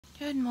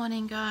Good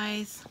morning,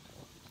 guys.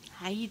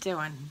 How you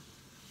doing?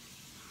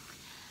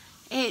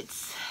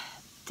 It's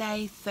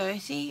day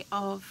 30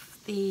 of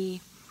the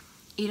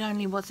Eat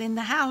Only What's in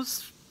the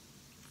House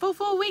for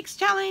 4 weeks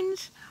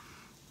challenge.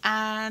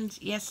 And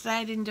yesterday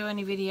I didn't do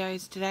any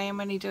videos. Today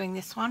I'm only doing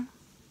this one.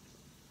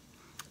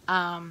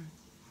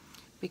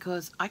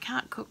 Because I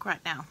can't cook right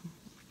now.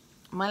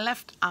 My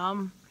left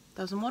arm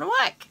doesn't want to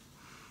work.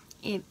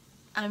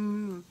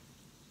 I'm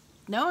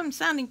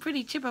sounding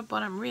pretty chipper,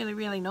 but I'm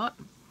really not.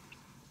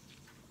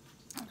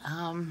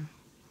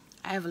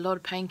 I have a lot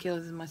of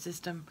painkillers in my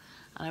system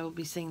and I will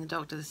be seeing the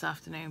doctor this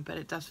afternoon, but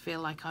it does feel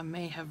like I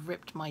may have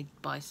ripped my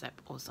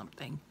bicep or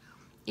something.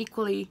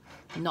 Equally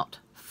not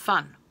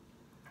fun.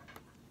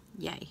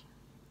 Yay.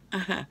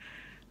 I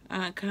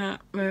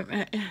can't move.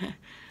 I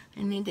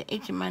need to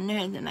itch in my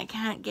nose and I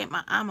can't get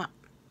my arm up.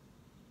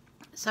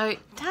 So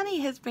Tanny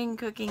has been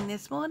cooking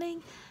this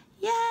morning.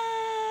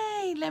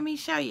 Yay! Let me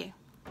show you.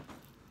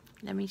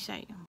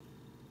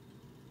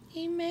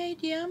 He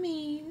made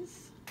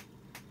yummies.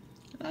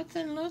 Lots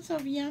and lots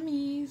of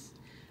yummies.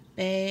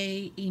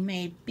 He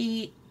made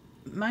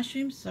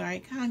mushrooms. Sorry, I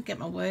can't get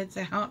my words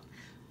out.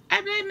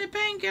 I blame the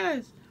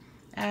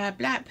painkillers.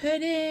 Black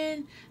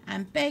pudding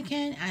and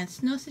bacon and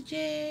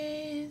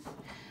sausages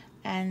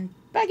and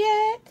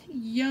baguette.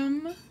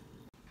 Yum.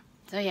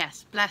 So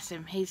yes, bless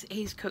him.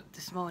 He's cooked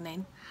this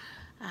morning,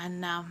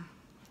 and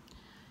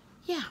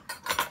yeah,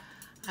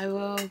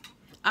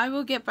 I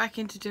will get back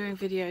into doing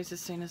videos as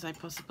soon as I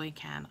possibly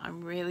can.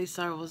 I'm really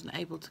sorry I wasn't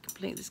able to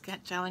complete this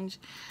cat challenge,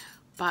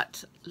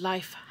 but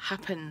life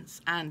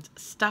happens and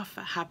stuff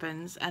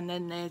happens, and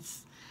then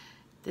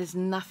there's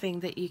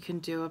nothing that you can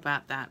do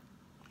about that,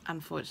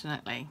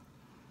 unfortunately.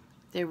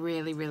 There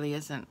really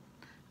isn't.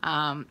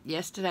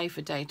 Yesterday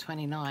for day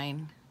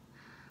 29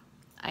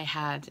 I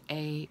had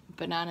a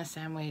banana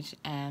sandwich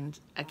and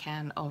a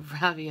can of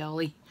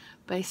ravioli,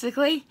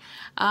 basically.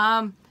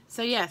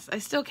 So yes, I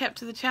still kept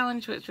to the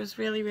challenge, which was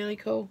really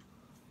cool.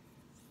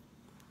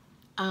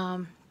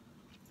 And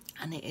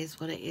it is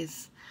what it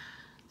is.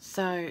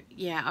 So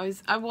yeah,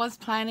 I was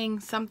planning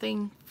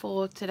something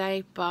for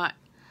today, but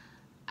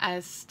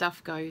as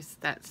stuff goes,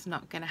 that's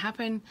not going to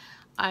happen.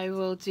 I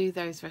will do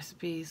those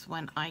recipes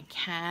when I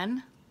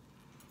can.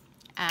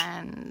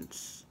 And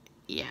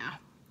yeah.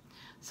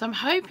 So I'm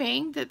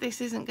hoping that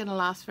this isn't going to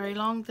last very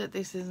long, that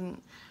this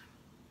isn't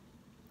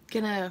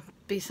going to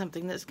be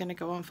something that's going to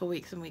go on for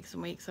weeks and weeks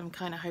and weeks. I'm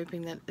kind of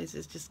hoping that this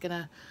is just going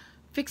to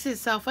fix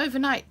itself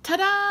overnight.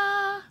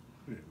 Ta-da!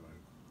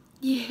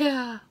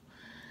 Yeah.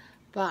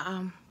 But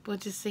we'll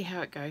just see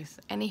how it goes.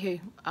 Anywho,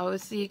 I will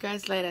see you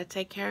guys later.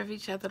 Take care of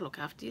each other. Look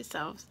after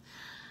yourselves.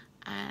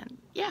 And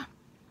yeah.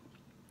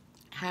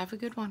 Have a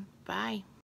good one. Bye.